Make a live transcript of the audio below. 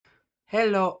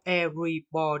Hello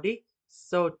everybody.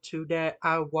 So today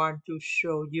I want to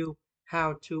show you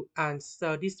how to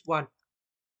answer this one.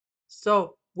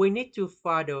 So we need to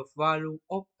find the value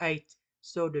of 8.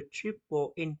 So the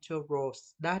triple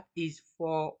integrals that is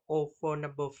 4 over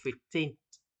number 15.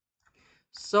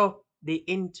 So the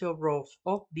integrals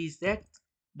of dz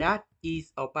that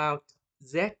is about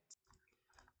z.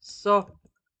 So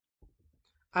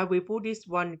I will put this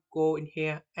one go in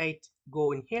here, 8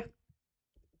 go in here.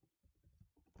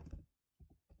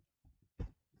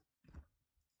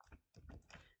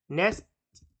 Next,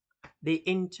 the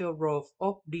integral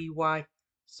of dy.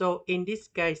 So in this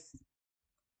case,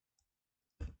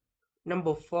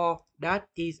 number 4, that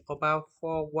is about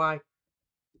 4y.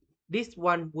 This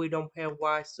one we don't have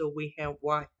y, so we have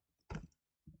y.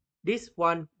 This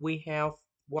one we have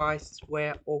y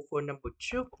squared over number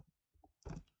 2.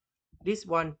 This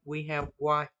one we have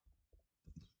y.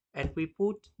 And we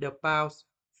put the bounds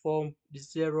from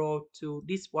 0 to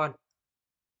this one.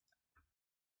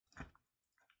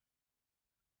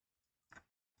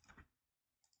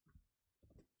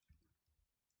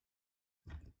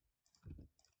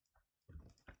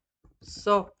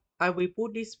 So I will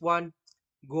put this one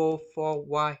go for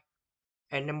y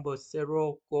and number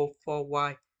 0 go for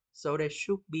y. So they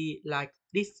should be like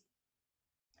this.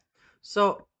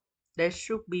 So they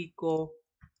should be go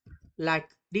like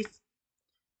this.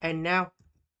 And now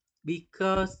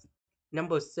because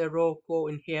number 0 go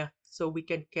in here, so we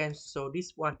can cancel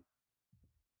this one.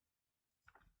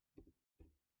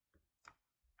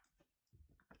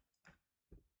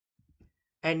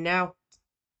 And now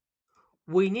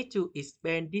we need to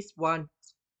expand this one,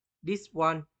 this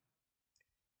one,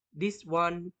 this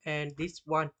one, and this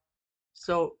one.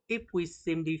 So if we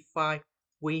simplify,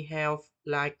 we have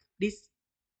like this.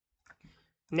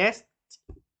 Next,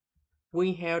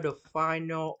 we have the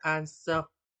final answer.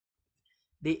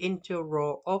 The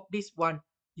integral of this one,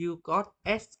 you got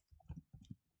s.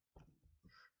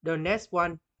 The next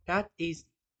one, that is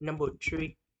number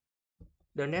 3.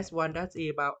 The next one, that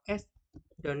is about s.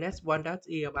 The next one, that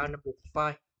is about number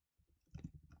 5.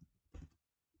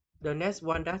 The next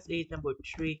one, that is number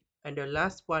 3. And the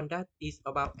last one, that is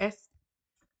about s.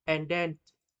 And then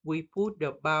we put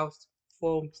the bounds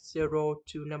from 0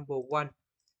 to number 1.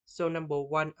 So number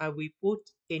 1 I will put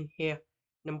in here.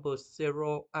 Number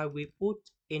 0 I will put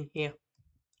in here.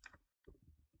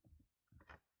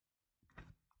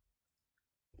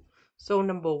 So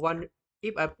number 1,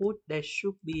 if I put, that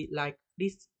should be like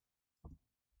this.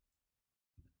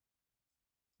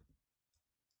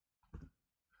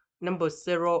 Number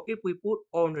 0, if we put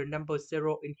on the number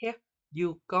 0 in here,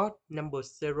 you got number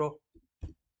 0.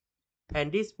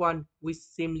 And this one we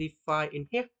simplify in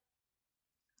here.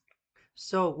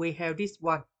 So we have this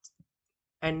one.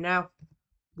 And now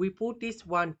we put this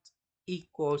one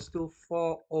equals to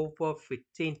 4 over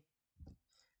 15.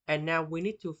 And now we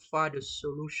need to find the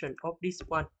solution of this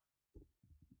one.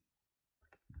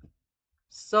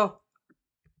 So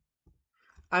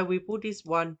I will put this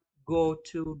one go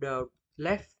to the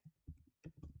left.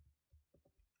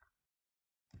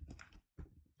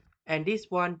 And this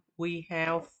one we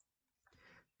have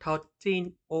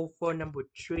 13 over number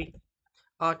 3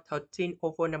 or 13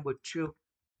 over number 2.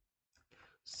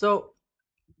 So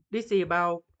this is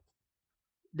about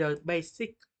the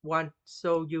basic one.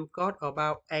 So you got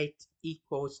about 8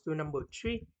 equals to number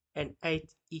 3 and 8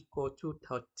 equal to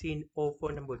 13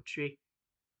 over number 3.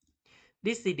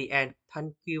 This is the end.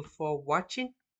 Thank you for watching.